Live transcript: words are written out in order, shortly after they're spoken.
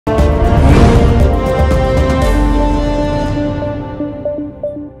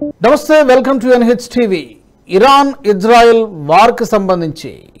నమస్తే, welcome to NHTV. Iran Israel వార్కి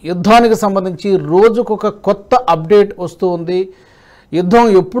సంబంధించి యుద్ధానికి సంబంధించి రోజుకొక కొత్త అప్డేట్ వస్తూ ఉంది. యుద్ధం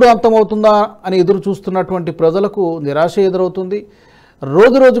ఎప్పుడు అంతమవుతుందా అని ఎదురు చూస్తున్నటువంటి ప్రజలకు నిరాశ ఎదురవుతుంది.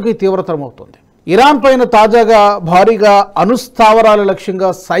 రోజు రోజుకి తీవ్రతరం అవుతుంది. ఇరాన్ పైన తాజాగా భారీగా అణుస్థావరాల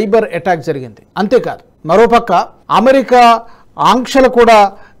లక్ష్యంగా సైబర్ అటాక్ జరిగింది. అంతేకాదు మరోపక్క అమెరికా ఆంక్షలు కూడా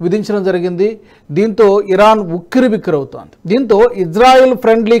విధించడం జరిగింది. దీంతో ఇరాన్ ఉక్కిరిబిక్కిరవుతోంది. దీంతో ఇజ్రాయెల్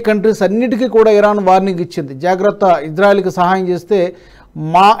ఫ్రెండ్లీ కంట్రీస్ అన్నిటికీ కూడా ఇరాన్ వార్నింగ్ ఇచ్చింది. జాగ్రత్త, ఇజ్రాయెల్కి సహాయం చేస్తే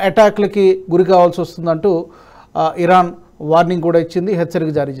మా అటాక్లకి గురి కావాల్సి వస్తుందంటూ ఇరాన్ వార్నింగ్ కూడా ఇచ్చింది,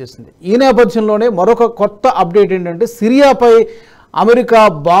 హెచ్చరిక జారీ చేసింది. ఈ నేపథ్యంలోనే మరొక కొత్త అప్డేట్ ఏంటంటే సిరియాపై అమెరికా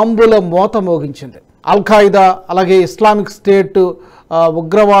బాంబుల మోత మోగించింది. అల్ఖాయిదా అలాగే ఇస్లామిక్ స్టేట్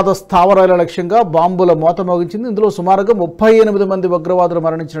ఉగ్రవాద స్థావరాల లక్ష్యంగా బాంబుల మోత మోగించింది. ఇందులో సుమారుగా 38 మంది ఉగ్రవాదులు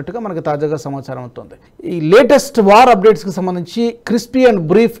మరణించినట్టుగా మనకు తాజాగా సమాచారం అవుతుంది. ఈ లేటెస్ట్ వార్ అప్డేట్స్కి సంబంధించి క్రిస్పీ అండ్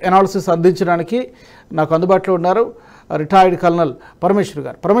బ్రీఫ్ అనాలిసిస్ అందించడానికి నాకు అందుబాటులో ఉన్నారు రిటైర్డ్ కల్నల్ పరమేశ్వర్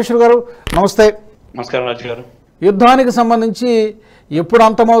గారు. పరమేశ్వర్ గారు నమస్తే. నమస్కారం రాజు గారు. యుద్ధానికి సంబంధించి ఎప్పుడు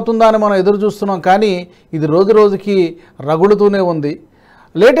అంతమవుతుందా అని మనం ఎదురు చూస్తున్నాం, కానీ ఇది రోజు రోజుకి రగులుతూనే ఉంది.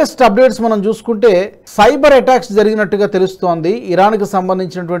 లేటెస్ట్ అప్డేట్స్ మనం చూసుకుంటే సైబర్ అటాక్స్ జరిగినట్టుగా తెలుస్తోంది. ఇరాన్కి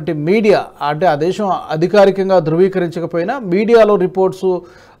సంబంధించినటువంటి మీడియా, అంటే ఆ దేశం అధికారికంగా ధృవీకరించకపోయినా మీడియాలో రిపోర్ట్స్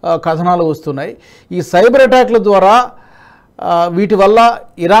కథనాలు వస్తున్నాయి. ఈ సైబర్ అటాక్ల ద్వారా వీటి వల్ల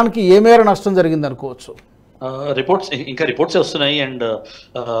ఇరాన్కి ఏ మేర నష్టం జరిగింది అనుకోవచ్చు? రిపోర్ట్స్ వస్తున్నాయి అండ్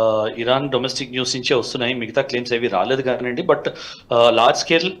ఇరాన్ డొమెస్టిక్ న్యూస్ నుంచే వస్తున్నాయి. మిగతా క్లెయిమ్స్ ఏవి రాలేదు కానివ్వండి. But large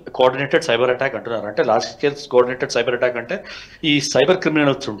scale coordinated cyber attack అంటున్నారు. అంటే large scale coordinated cyber attack అంటే ఈ సైబర్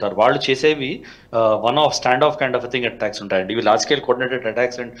క్రిమినల్స్ ఉంటారు, వాళ్ళు చేసేవి one of stand of kind of thing attacks ఉంటాయండి. ఇవి large scale coordinated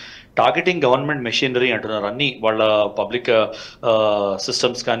attacks and targeting government machinery అంటున్నారు. అన్ని వాళ్ళ పబ్లిక్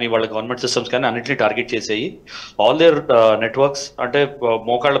సిస్టమ్స్ కానీ వాళ్ళ గవర్నమెంట్ సిస్టమ్స్ కానీ అన్నింటినీ టార్గెట్ చేసేయి. ఆల్ దేర్ నెట్వర్క్స్, అంటే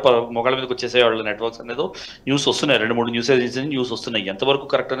మోకాళ్ళ మీదకి వచ్చేసే వాళ్ళ నెట్వర్క్స్ అనేది న్యూస్ వస్తున్నాయి. 2-3 న్యూస్ ఏజెన్సీ న్యూస్ వస్తున్నాయి. ఎంతవరకు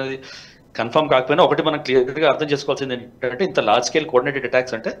కరెక్ట్ అనేది కన్ఫర్మ్ కాకపోయినా ఒకటి మనం క్లియర్గా అర్థం చేసుకోవాల్సింది ఏంటంటే, ఇంత లార్జ్ స్కేల్ కోఆర్డినేటెడ్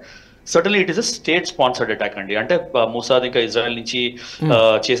అటాక్స్ అంటే certainly it is a state sponsored attack అండి. అంటే మూసాద్ ఇంకా ఇజ్రాయెల్ నుంచి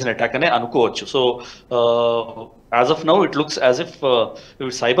చేసిన అటాక్ అనే అనుకోవచ్చు. So as of now it looks as if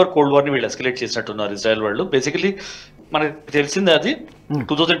cyber cold వార్ని వీళ్ళు ఎస్కలేట్ చేసినట్టున్నారు ఇజ్రాయెల్ వాళ్ళు. బేసికలీ మనకు తెలిసిందే అది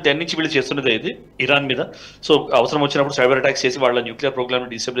 2010 నుంచి వీళ్ళు చేస్తున్నదే ఇది ఇరాన్ మీద. సో అవసరం వచ్చినప్పుడు సైబర్ అటాక్స్ చేసి వాళ్ళ న్యూక్లియర్ ప్రోగ్రామ్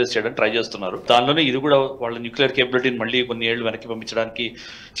డిస్టెబిలైజ్ చేయడానికి ట్రై చేస్తున్నారు. దానిలోనే ఇది కూడా వాళ్ళ న్యూక్లియర్ కేపబిలిటీని మళ్ళీ కొన్ని ఏళ్ళు వెనక్కి పంపించడానికి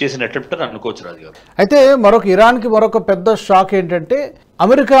చేసిన అటెంప్ట్ అని అనుకోవచ్చు రాజు గారు. అయితే ఇరాన్కి మరొక పెద్ద షాక్ ఏంటంటే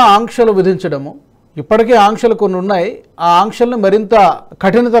అమెరికా ఆంక్షలు విధించడము. ఇప్పటికే ఆంక్షలు కొన్ని ఉన్నాయి, ఆ ఆంక్షల్ని మరింత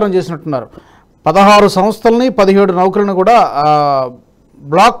కఠినతరం చేసినట్టున్నారు. 16 సంస్థలని 17 నౌకలను కూడా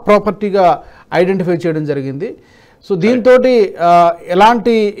బ్లాక్ ప్రాపర్టీగా ఐడెంటిఫై చేయడం జరిగింది. సో దీంతో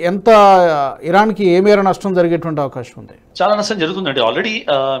ఎంత ఇరాన్కి ఏ మేర నష్టం జరిగేటువంటి అవకాశం ఉంది? చాలా నష్టం జరుగుతుందండి. ఆల్రెడీ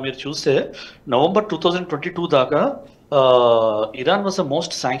మీరు చూస్తే నవంబర్ 2022 దాకా Iran was the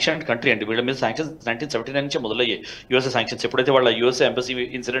most sanction country అండి. వీళ్ళ మీద శాంక్షన్స్ 1979 నుంచే మొదలయ్యాయి. యూఎస్ఏ శాంక్షన్స్ ఎప్పుడైతే వాళ్ళ యూఎస్ఏ ఎంబసీ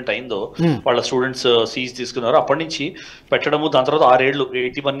ఇన్సిడెంట్ అయిందో, వాళ్ళ స్టూడెంట్స్ సీజ్ తీసుకున్నారో అప్పటి నుంచి పెట్టడము. దాని తర్వాత 6 ఏళ్ళు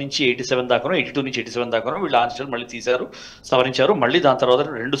 81 నుంచి 87 దాకానో 82 నుంచి 87 దాకానో వీళ్ళు ఆంక్షలు మళ్ళీ తీశారు, సవరించారు. మళ్ళీ దాని తర్వాత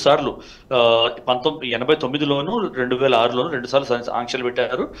 2 సార్లు 1989లోను 2006లోను 2 సార్లు ఆంక్షలు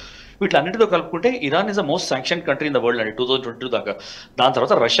పెట్టారు. వీటిలన్నిటితో కలుపుకుంటే Iran is the most sanction country in the world అండి 2022 దాకా. దాని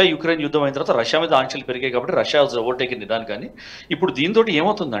తర్వాత రష్యా యుక్రెయిన్ యుద్ధం అయిన తర్వాత రష్యా మీద ఆంక్షలు పెరిగాయి కాబట్టి రష్యా వాజ్ ఓవర్టేకిన్ ఇరాన్. కానీ ఇప్పుడు దీంతో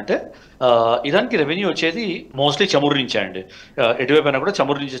ఏమవుతుందంటే ఇరాన్కి రెవెన్యూ వచ్చేది మోస్ట్లీ చమురు నుంచే అండి. ఎటువైపు అయినా కూడా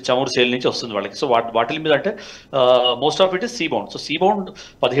చమురు సేల్ నుంచి వస్తుంది వాళ్ళకి. సో వాటి మీద అంటే most of it is సీబౌండ్. So సీబౌండ్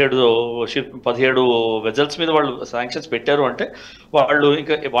 17 vessels మీద వాళ్ళు శాంక్షన్స్ పెట్టారు అంటే వాళ్ళు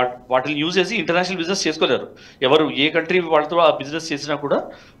ఇంకా వాటిని యూజ్ చేసి ఇంటర్నేషనల్ బిజినెస్ చేసుకోలేరు. ఎవరు ఏ కంట్రీ వాళ్ళతో ఆ బిజినెస్ చేసినా కూడా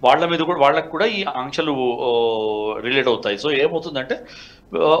వాళ్ళకు కూడా ఈ ఆంక్షలు రిలేట్ అవుతాయి. సో ఏమవుతుందంటే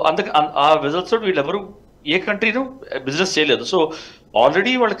ఆ వెజల్స్ తోటి వీళ్ళెవరు ఏ కంట్రీను బిజినెస్ చేయలేదు. సో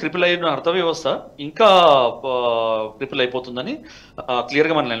ఆల్రెడీ వాళ్ళ క్రిపుల్ అయిన అర్థవ్యవస్థ ఇంకా క్రిపుల్ అయిపోతుందని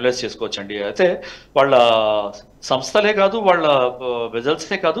క్లియర్గా మనం అనలైజ్ చేసుకోవచ్చండి. అయితే వాళ్ళ సంస్థలే కాదు, వాళ్ళ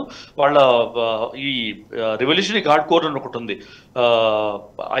వెజల్సే కాదు, వాళ్ళ ఈ రెవల్యూషనరీ గార్డ్ కోర్ అని ఒకటి ఉంది,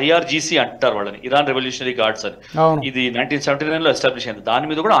 IRGC అంటారు వాళ్ళని, ఇరాన్ రెవల్యూషనరీ గార్డ్స్ అని. ఇది 1979లో ఎస్టాబ్లిష్ అయింది. దాని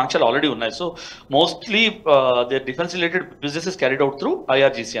మీద కూడా ఆంక్షలు ఆల్రెడీ ఉన్నాయి. So mostly there defence related business is carried out through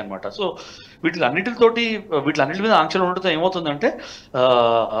IRGC అనమాట. సో వీటిలన్నిటి మీద ఆంక్షలు ఉండటంతో ఏమవుతుందంటే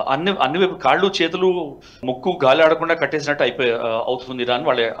అన్ని కాళ్ళు చేతులు ముక్కు గాలి ఆడకుండా కట్టేసినట్టు అవుతుంది ఇరాన్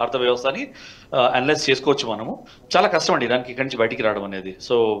వాళ్ళ అర్థవ్యవస్థని అనలైజ్ చేసుకోవచ్చు మనము. చాలా కష్టం అండి ఇరాన్కి ఇక్కడి నుంచి బయటికి రావడం అనేది.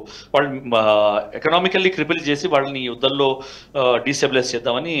 సో వాళ్ళు ఎకనామికల్లీ క్రిపిల్ చేసి వాళ్ళని యుద్ధంలో డీస్టెబిలైజ్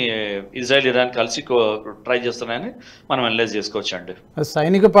చేద్దామని ఇజ్రాయెల్ ఇరాన్ కలిసి ట్రై చేస్తున్నాయని మనం అనలైజ్ చేసుకోవచ్చు అండి.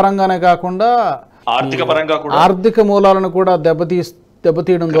 సైనిక పరంగానే కాకుండా ఆర్థిక పరంగా కూడా, ఆర్థిక మూలాలను కూడా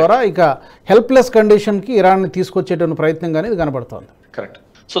దెబ్బతీయడం ద్వారా ఇక హెల్ప్లెస్ కండిషన్కి ఇరాన్ని తీసుకొచ్చేటువంటి ప్రయత్నం కానీ ఇది కనబడుతోంది. కరెక్ట్.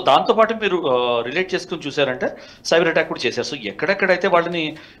 సో దాంతోపాటు మీరు రిలేట్ చేసుకుని చూసారంటే సైబర్ అటాక్ కూడా చేశారు. సో ఎక్కడెక్కడైతే వాళ్ళని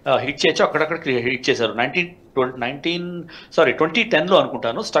హిట్ చేయొచ్చో అక్కడక్కడ హిట్ చేశారు. 2010లో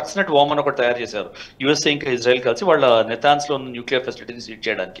అనుకుంటాను స్టక్స్నెట్ వామ్ అని ఒకటి తయారు చేశారు. యుఎస్ఏ ఇంకా ఇజ్రాయెల్ కలిసి వాళ్ళ నెతాన్స్లో ఉన్న న్యూక్లియర్ ఫెసిలిటీస్ హిట్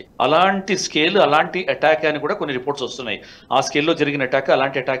చేయడానికి. అలాంటి స్కేల్, అలాంటి అటాక్ అని కూడా కొన్ని రిపోర్ట్స్ వస్తున్నాయి. ఆ స్కేల్లో జరిగిన అటాక్,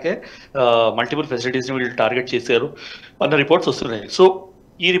 అలాంటి అటాకే మల్టిపుల్ ఫెసిలిటీస్ని వీళ్ళు టార్గెట్ చేశారు అన్న రిపోర్ట్స్ వస్తున్నాయి. సో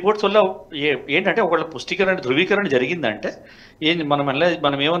ఈ రిపోర్ట్స్ వల్ల ఏంటంటే ఒకళ్ళ పుష్టీకరణ, ధృవీకరణ జరిగిందంటే మనం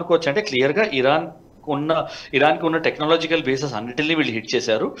ఏమనుకోవచ్చు అంటే క్లియర్గా ఇరాన్కి ఉన్న టెక్నాలజికల్ బేసెస్ అన్నిటిని వీళ్ళు హిట్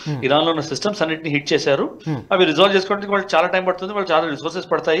చేశారు. ఇరాన్లో ఉన్న సిస్టమ్స్ అన్నింటినీ హిట్ చేశారు. అవి రిజాల్వ్ చేసుకోవడానికి వాళ్ళు చాలా టైం పడుతుంది, వాళ్ళు చాలా రిసోర్సెస్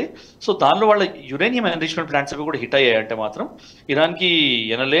పడతాయి. సో దానిలో వాళ్ళ యురేనియం ఎన్రిచ్మెంట్ ప్లాంట్స్ అవి కూడా హిట్ అయ్యాయంటే మాత్రం ఇరాన్కి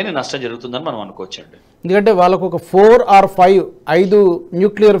ఎనలేని నష్టం జరుగుతుందని మనం అనుకోవచ్చండి. ఎందుకంటే వాళ్ళకు ఒక 4 or 5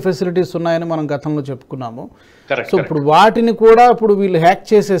 న్యూక్లియర్ ఫెసిలిటీస్ ఉన్నాయని మనం గతంలో చెప్పుకున్నాము. సో ఇప్పుడు వాటిని కూడా ఇప్పుడు వీళ్ళు హ్యాక్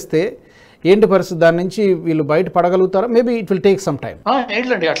చేసేస్తే ఏంటి పరిస్థితి? దాని నుంచి వీళ్ళు బయట పడగలుగుతారా? Maybe it will take some time.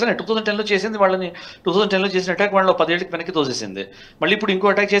 ఏంటండి అట్లనే 2010లో చేసింది వాళ్ళని. 2010లో చేసిన అటాక్ వాళ్ళని 10 ఏళ్ళకి వెనక్కి తోసేసింది. మళ్ళీ ఇప్పుడు ఇంకో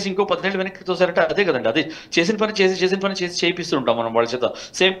అటాక్ చేసి ఇంకో 10 ఏళ్ళు వెనక్కి తోసారంటే అదే కదండి. అదే చేసిన పని చేసి చేయిస్తుంటాం మనం వాళ్ళ చేత.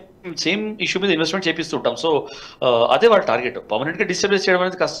 సేమ్ ఇష్యూ మీద ఇన్వెస్ట్మెంట్ చేపిస్తుంటాం. సో అదే వాళ్ళ టార్గెట్. పర్మనెంట్గా డిస్టర్బెన్స్ చేయడం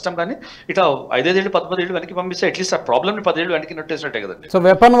అనేది కష్టం, కానీ ఇట్లా 5 ఏళ్ళు 10 ఏళ్ళు వెనక్కి పంపిస్తే అట్లీస్ట్ ఆ ప్రాబ్లమ్ని 10 ఏళ్ళు వెనక్కి నెట్టేసినట్టే కదండి. సో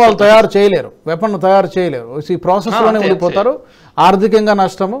వెపన్ వాళ్ళు తయారు చేయలేరు, ఈ ప్రాసెస్లోనే ఉండిపోతారు. ఆర్థికంగా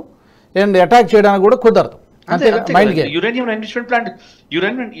నష్టము అండ్ అటాక్ చేయడానికి కూడా కుదరదు. యురేనియం ఎన్రిచ్మెంట్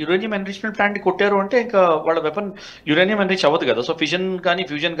ప్లాంట్ కొట్టారు అంటే ఇంకా వాళ్ళ వెపన్ యురేనియం ఎన్రిచ్ అవ్వదు కదా. సో ఫ్యూజన్ కానీ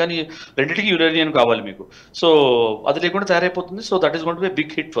రెండింటికి యురేనియం కావాలి మీకు. సో అది లేకుండా తయారైపోతుంది. So that is going to be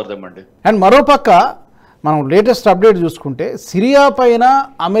big hit for them అండి. అండ్ మరోపక్క మనం లేటెస్ట్ అప్డేట్ చూసుకుంటే సిరియా పైన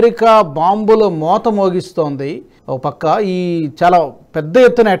అమెరికా బాంబుల మోత మోగిస్తోంది. ఒక పక్క ఈ చాలా పెద్ద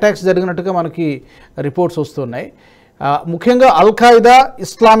ఎత్తున అటాక్స్ జరిగినట్టుగా మనకి రిపోర్ట్స్ వస్తున్నాయి. ముఖ్యంగా అల్ఖాయిదా,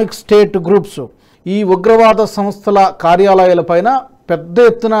 ఇస్లామిక్ స్టేట్ గ్రూప్స్ ఈ ఉగ్రవాద సంస్థల కార్యాలయాలపైన పెద్ద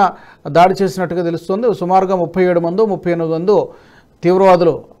ఎత్తున దాడి చేసినట్టుగా తెలుస్తుంది. సుమారుగా 37 మందో 38 మందో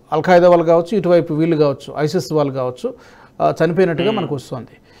తీవ్రవాదులు, అల్ఖాయిదా వాళ్ళు కావచ్చు, ఇటువైపు వీళ్ళు కావచ్చు, ఐసిస్ వాళ్ళు కావచ్చు, చనిపోయినట్టుగా మనకు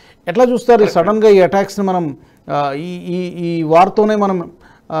వస్తుంది. ఎట్లా చూస్తారు సడన్గా ఈ అటాక్స్ని? మనం ఈ వార్తోనే మనం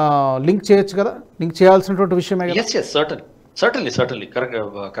లింక్ చేయొచ్చు కదా, లింక్ చేయాల్సినటువంటి విషయమే కదా. సర్టన్లీ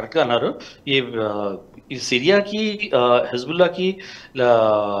కరెక్ట్గా అన్నారు. ఈ సిరియాకి, హెజ్బుల్లాకి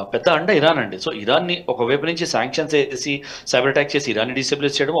పెద్ద అండ ఇరాన్ అండి. సో ఇరాన్ని ఒకవైపు నుంచి శాంక్షన్స్ వేసి సైబర్ అటాక్ చేసి ఇరాన్ని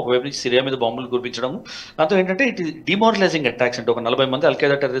డిస్టెబిలైజ్ చేయడం, ఒకవైపు నుంచి సిరియా మీద బాంబులు కురిపించడం. దాంతో ఏంటంటే ఇట్ డిమారలైజింగ్ అటాక్స్ అంటే ఒక 40 మంది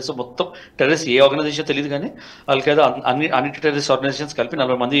అల్ఖైదా టెర్రరిస్ట్, మొత్తం టెర్రరిస్ట్ ఏ ఆర్గనైజేషన్ తెలియదు కానీ అల్ఖైదా అన్ని టెర్రరిస్ట్ ఆర్గనైజేషన్స్ కలిపి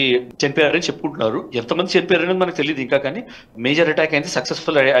 40 మంది చనిపోయారని చెప్పుకుంటున్నారు. ఎంతమంది చనిపోయారని మనకు తెలియదు ఇంకా, కానీ మేజర్ అటాక్ అయింది,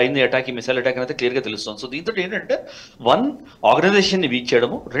 సక్సెస్ఫుల్ అయింది అటాక్, ఈ మిసైల్ అటాక్ అనేది క్లియర్గా తెలుస్తుంది. సో దీంతో ఏంటంటే 1 ఆర్గనైజేషన్ ని వీక్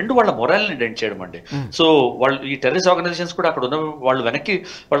చేయడము, 2 వాళ్ళ మొరాల్ని డెంట్ చేయడం అండి. సో వాళ్ళు ఈ టెర్రరిస్ట్ ఆర్గనైజేషన్స్ కూడా అక్కడ ఉన్న వాళ్ళు వెనక్కి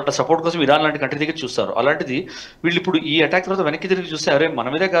వాళ్ళ సపోర్ట్ కోసం ఇరాన్ లాంటి కంట్రీ దగ్గర చూస్తారు. అలాంటిది వీళ్ళు ఇప్పుడు ఈ అటాక్ తర్వాత వెనక్కి తిరిగి చూస్తే అరే మన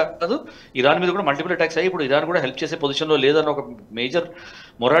మీదే కాదు ఇరాన్ మీద కూడా మల్టిపుల్ అటాక్స్ అయ్యి ఇప్పుడు ఇరాన్ కూడా హెల్ప్ చేసే పొజిషన్లో లేదని ఒక మేజర్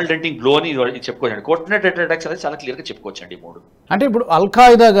మొరాల్ డెంటింగ్ బ్లో అని చెప్పుకోవచ్చండి. కోఆర్డినేటెడ్ అటాక్స్ అనేది చాలా క్లియర్గా చెప్పుకోవచ్చండి. 3 అంటే ఇప్పుడు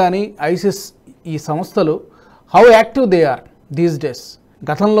అల్ఖాయిదా కానీ ఐసిస్ ఈ సంస్థలు how active they are these days?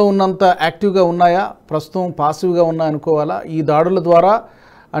 గతంలో ఉన్నంత యాక్టివ్గా ఉన్నాయా, ప్రస్తుతం పాసివ్గా ఉన్నాయనుకోవాలా ఈ దాడుల ద్వారా?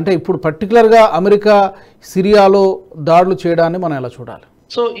 అంటే ఇప్పుడు పర్టికులర్గా అమెరికా సిరియాలో దాడులు చేయడాన్ని మనం ఎలా చూడాలి?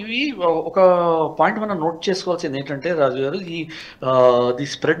 సో ఇవి ఒక పాయింట్ మనం నోట్ చేసుకోవాల్సింది ఏంటంటే రాజు గారు, the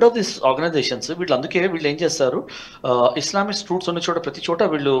spread of this organisations వీళ్ళు ఏం చేస్తారు, ఇస్లామిక్ రూట్స్ ఉన్న చోట ప్రతి చోట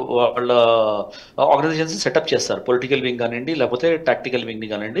వీళ్ళు వాళ్ళ ఆర్గనైజేషన్స్ సెటప్ చేస్తారు. పొలిటికల్ వింగ్ కానివ్వండి, లేకపోతే టాక్టికల్ వింగ్ని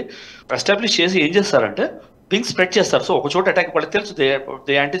కానివ్వండి ఎస్టాబ్లిష్ చేసి ఏం చేస్తారంటే థింగ్స్ స్ప్రెడ్ చేస్తారు. సో ఒక చోట అటాక్ వాళ్ళకి తెలుసు,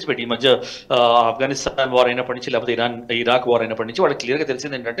 దే యాంటిసిపేట్. ఈ మధ్య ఆఫ్ఘనిస్తాన్ వార్ అయినప్పటి నుంచి, లేకపోతే ఇరాక్ వార్ అయినప్పటి నుంచి వాళ్ళకి క్లియర్గా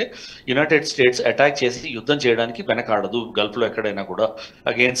తెలిసింది ఏంటంటే యునైటెడ్ స్టేట్స్ అటాక్ చేసి యుద్ధం చేయడానికి వెనకాడదు గల్ఫ్లో ఎక్కడైనా కూడా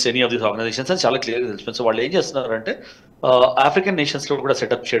against any of these organisations అని చాలా క్లియర్గా తెలిసిపోయింది. సో వాళ్ళు ఏం చేస్తున్నారంటే ఆఫ్రికన్ నేషన్స్లో కూడా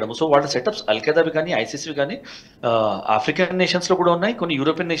సెటప్ చేయడం. సో వాళ్ళ సెటప్స్ అల్ఖైదావి కానీ ఐసిస్వి కానీ ఆఫ్రికన్ నేషన్స్లో కూడా ఉన్నాయి, కొన్ని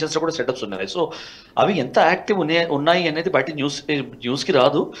యూరోపియన్ నేషన్స్లో కూడా సెటప్స్ ఉన్నాయి. సో అవి ఎంత యాక్టివ్ ఉన్నాయి అనేది బయట న్యూస్కి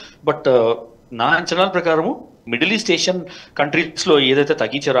రాదు. బట్ నా అంచనాల ప్రకారము మిడిల్ ఈస్ట్ ఏషియన్ కంట్రీస్లో ఏదైతే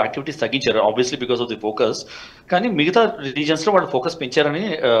తగ్గించారో, activities తగ్గించారో obviously because of the focus, కానీ మిగతా రీజన్స్లో వాళ్ళు ఫోకస్ పెంచారని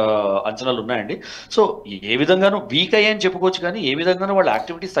అంచనాలు ఉన్నాయండి. సో ఏ విధంగానూ వీక్ అయ్యాయని చెప్పుకోవచ్చు, కానీ ఏ విధంగానూ వాళ్ళ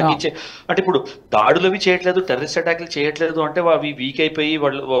యాక్టివిటీస్ తగ్గించే అంటే ఇప్పుడు దాడులు అవి చేయట్లేదు, టెర్రరిస్ట్ అటాక్లు చేయట్లేదు అంటే అవి వీక్ అయిపోయి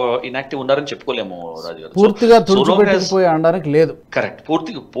వాళ్ళు ఇన్యాక్టివ్ ఉన్నారని చెప్పుకోలేము రాజు గారు. పూర్తిగా అనడానికి లేదు. కరెక్ట్.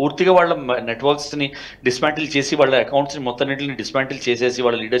 పూర్తిగా వాళ్ళ నెట్వర్క్స్ ని డిస్మాంటిల్ చేసి వాళ్ళ అకౌంట్స్ ని మొత్తాన్నింటిని డిస్మాంటిల్ చేసేసి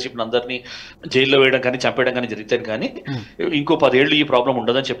వాళ్ళ లీడర్షిప్ అందరినీ జైల్లో వేయడం కానీ చంపేయడం కానీ జరిగితే కానీ ఇంకో 10 ఏళ్ళు ఈ ప్రాబ్లం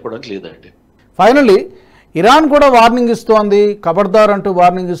ఉండదని చెప్పుకోవడానికి లేదండి. ఫైనల్లీ ఇరాన్ కూడా వార్నింగ్ ఇస్తోంది, ఖబర్దార్ అంటూ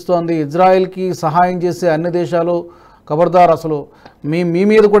వార్నింగ్ ఇస్తోంది. ఇజ్రాయెల్కి సహాయం చేసే అన్ని దేశాలు ఖబర్దార్ అసలు మీ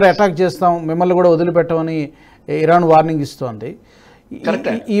మీద కూడా అటాక్ చేస్తాం, మిమ్మల్ని కూడా వదిలిపెట్టమని ఇరాన్ వార్నింగ్ ఇస్తోంది.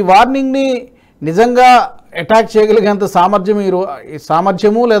 ఈ వార్నింగ్ని నిజంగా అటాక్ చేయగలిగేంత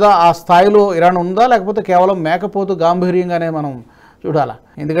సామర్థ్యము లేదా ఆ స్థాయిలో ఇరాన్ ఉందా, లేకపోతే కేవలం మేకపోతు గాంభీర్యంగానే మనం చూడాలా?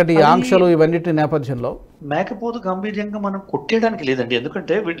 ఎందుకంటే ఈ ఆంక్షలు ఇవన్నిటి నేపథ్యంలో మేకపోతు గంభీర్యంగా మనం కొట్టేయడానికి లేదండి.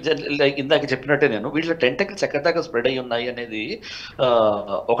 ఎందుకంటే ఇందాక చెప్పినట్టే నేను వీళ్ళ టెంటకల్స్ ఎక్కడి దాకా స్ప్రెడ్ అయ్యి ఉన్నాయి అనేది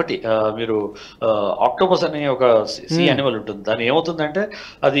ఒకటి. మీరు ఆక్టోపస్ అనే ఒక సీ యానిమల్ ఉంటుంది, దాని ఏమవుతుందంటే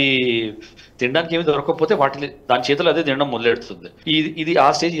అది తినడానికి ఏమి దొరకకపోతే దాని చేతులు అదే తినడం మొదలెడుతుంది. ఇది ఆ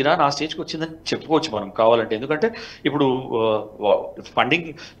స్టేజ్, ఇరాన్ ఆ స్టేజ్కి వచ్చిందని చెప్పుకోవచ్చు మనం కావాలంటే. ఎందుకంటే ఇప్పుడు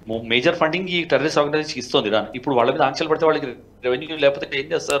మేజర్ ఫండింగ్ ఈ టెర్రరిస్ట్ ఆర్గనైజేషన్ ఇస్తుంది ఇరాన్. ఇప్పుడు వాళ్ళ మీద ఆంక్షలు పడితే వాళ్ళకి రెవెన్యూ లేకపోతే ఏం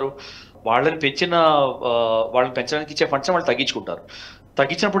చేస్తారు? వాళ్ళని పెంచడానికి ఇచ్చే ఫండ్స్ వాళ్ళు తగ్గించుకుంటారు.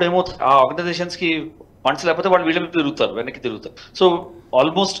 తగ్గించినప్పుడు ఏమవుతుంది, ఆ ఆర్గనైజేషన్స్కి ఫండ్స్ లేకపోతే వాళ్ళు వీళ్ళ మీద తిరుగుతారు, వెనక్కి తిరుగుతారు. సో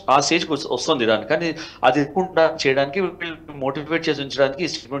ఆల్మోస్ట్ ఆ స్టేజ్కి వస్తుంది ఇరాన్. కానీ అది ఎక్కువ చేయడానికి వీళ్ళు మోటివేట్ చేసి ఉంచడానికి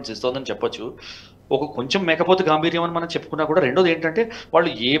స్టేట్మెంట్స్ ఇస్తుందని చెప్పొచ్చు. కొంచెం మేకపోతే గాంభీర్యం అని మనం చెప్పుకున్నా కూడా, రెండోది ఏంటంటే వాళ్ళు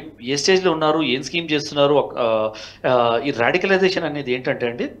ఏ స్టేజ్లో ఉన్నారు, ఏం స్కీమ్ చేస్తున్నారు. ఈ రాడికలైజేషన్ అనేది ఏంటంటే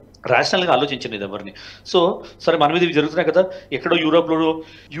అండి, రేషనల్గా ఆలోచించండి ఇది ఎవరిని. సో సరే మన మీద ఇవి జరుగుతున్నాయి కదా, ఎక్కడో యూరోప్లోనో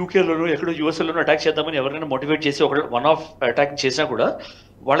యూకేలోనో ఎక్కడో యూఎస్ఏలోనో అటాక్ చేద్దామని ఎవరైనా మోటివేట్ చేసి వన్ ఆఫ్ అటాక్ చేసినా కూడా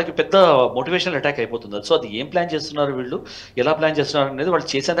వాళ్ళకి పెద్ద మోటివేషనల్ అటాక్ అయిపోతుంది. సో అది ఏం ప్లాన్ చేస్తున్నారు వీళ్ళు, ఎలా ప్లాన్ చేస్తున్నారు అనేది వాళ్ళు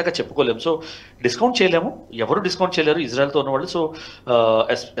చేసేదాకా చెప్పుకోలేము. సో డిస్కౌంట్ చేయలేము, ఎవరు డిస్కౌంట్ చేయలేరు ఇజ్రాయెల్తో ఉన్నవాళ్ళు. సో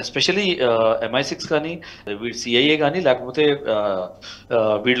ఎస్పెషలీ MI6 కానీ CIA కానీ లేకపోతే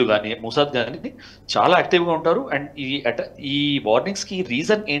వీళ్ళు కానీ ముసాద్ కానీ చాలా యాక్టివ్గా ఉంటారు. అండ్ ఈ వార్నింగ్స్కి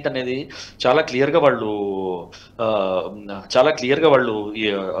రీజన్ ఏంటనేది చాలా క్లియర్గా వాళ్ళు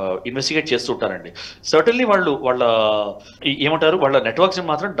ఇన్వెస్టిగేట్ చేస్తుంటారండి. సర్టన్లీ వాళ్ళ ఏమంటారు, వాళ్ళ నెట్వర్క్స్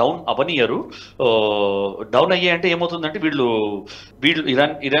మాత్రం డౌన్ అవనియరు. డౌన్ అయ్యే అంటే ఏమవుతుందంటే వీళ్ళు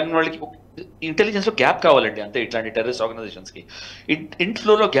ఇరాన్ వాళ్ళకి ఇంటెలిజెన్స్ లో గ్యాప్ కావాలండి అంతే. ఇట్లాంటి టెర్రరిస్ట్ ఆర్గనైజేషన్స్ కి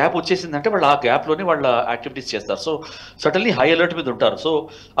ఇన్ఫ్లోలో గ్యాప్ వచ్చేసిందంటే వాళ్ళు ఆ గ్యాప్ లోనే వాళ్ళ యాక్టివిటీస్ చేస్తారు. సో సడన్లీ హై అలర్ట్ మీద ఉంటారు. సో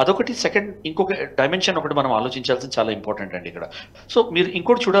అదొకటి. సెకండ్ ఇంకొక డైమెన్షన్ ఒకటి మనం ఆలోచించాల్సింది చాలా ఇంపార్టెంట్ అండి ఇక్కడ. సో మీరు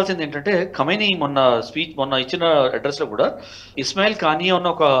ఇంకోటి చూడాల్సింది ఏంటంటే, ఖమేనీ మొన్న ఇచ్చిన అడ్రస్ లో కూడా ఇస్మాయిల్ ఖానియా ఉన్న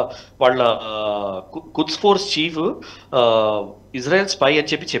ఒక వాళ్ళ కుద్స్ ఫోర్స్ చీఫ్ ఇజ్రాయెల్ స్పై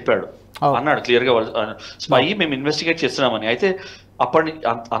అని చెప్పాడు, అన్నాడు క్లియర్గా. వాళ్ళు స్పై మేము ఇన్వెస్టిగేట్ చేస్తున్నామని. అయితే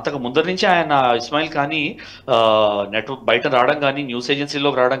అంతకు ముందర నుంచి ఆయన ఇస్మాయిల్ ఖానీ బయట రావడం కానీ, న్యూస్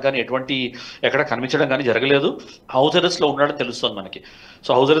ఏజెన్సీలోకి రావడం కానీ, ఎక్కడ కనిపించడం కానీ జరగలేదు. హౌస్ అరెస్ట్ లో ఉన్నాడని తెలుస్తుంది మనకి. సో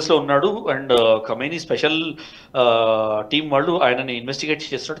హౌస్ అరెస్ట్ లో ఉన్నాడు. అండ్ ఖమేనీ స్పెషల్ టీం వాళ్ళు ఆయనని ఇన్వెస్టిగేట్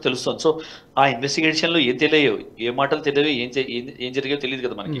చేస్తున్నట్టు తెలుస్తుంది. సో ఆ ఇన్వెస్టిగేషన్ లో ఏం తెలియవు, ఏ మాటలు తెలియవు, ఏం జరిగాయో తెలియదు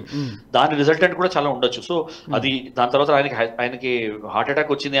కదా మనకి. దాని రిజల్టెంట్ కూడా చాలా ఉండొచ్చు. సో అది దాని తర్వాత ఆయనకి హార్ట్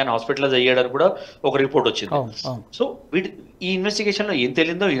అటాక్ వచ్చింది, ఆయన హాస్పిటలైజ్ అయ్యాడని కూడా ఒక రిపోర్ట్ వచ్చింది. సో ఈ ఇన్వెస్టిగేషన్ లో ఏం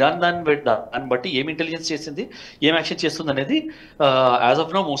తెలియదో ఇరాన్ దాన్ని బట్టి ఏం ఇంటెలిజెన్స్ చేసింది, ఏం యాక్షన్ చేస్తుంది అనేది యాజ్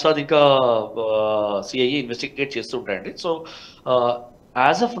ఆఫ్ నౌ ముసాద్ ఇంకా CIA ఇన్వెస్టిగేట్ చేస్తూ ఉంటాయండి. సో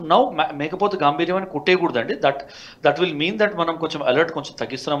యాజ్ ఆఫ్ నౌ మేకపోతే గాంభీర్యం అని కొట్టేయకూడదండి. దట్ విల్ మీన్ దట్ మనం కొంచెం అలర్ట్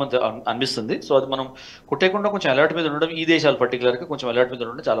తగ్గిస్తున్నామని అనిపిస్తుంది. సో అది మనం కొట్టేయకుండా కొంచెం అలర్ట్ మీద ఉండడం, ఈ దేశాలు పర్టికులర్గా కొంచెం అలర్ట్ మీద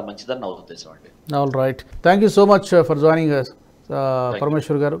ఉండడం చాలా మంచిదని నా ఉద్దేశం అండి. All right, thank you so much for joining us,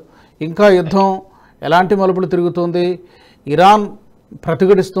 Parameshwar గారు. ఇంకా యుద్ధం ఎలాంటి మలుపులు తిరుగుతుంది? ఇరాన్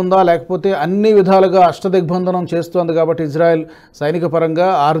ప్రతిఘటిస్తుందా, లేకపోతే అన్ని విధాలుగా అష్టదిగ్బంధనం చేస్తోంది కాబట్టి ఇజ్రాయెల్ సైనిక పరంగా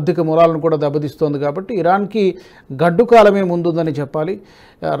ఆర్థిక మూలాలను కూడా దెబ్బతీస్తోంది కాబట్టి ఇరాన్కి గడ్డు కాలమే ముందుందని చెప్పాలి.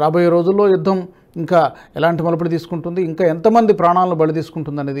 రాబోయే రోజుల్లో యుద్ధం ఇంకా ఎలాంటి మలుపులు తీసుకుంటుంది, ఇంకా ఎంతమంది ప్రాణాలను బలి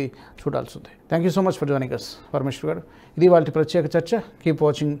తీసుకుంటుంది అనేది చూడాల్సి ఉంది. Thank you so much for joining us, Parameshwar గారు. ఇది వాళ్ళ ప్రత్యేక చర్చ. Keep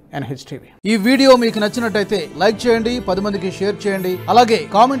watching NHTV. ఈ వీడియో మీకు నచ్చినట్టయితే లైక్ చేయండి, 10 మందికి షేర్ చేయండి. అలాగే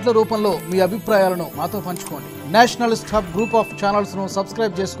కామెంట్ల రూపంలో మీ అభిప్రాయాలను మాతో పంచుకోండి. Nationalist hub group of channels ను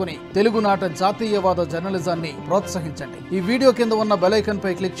సబ్స్క్రైబ్ చేసుకుని తెలుగునాట జాతీయవాద జర్నలిజాన్ని ప్రోత్సహించండి. ఈ వీడియో కింద ఉన్న బెల్ ఐకాన్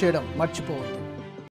పై క్లిక్ చేయడం మర్చిపోవద్దు.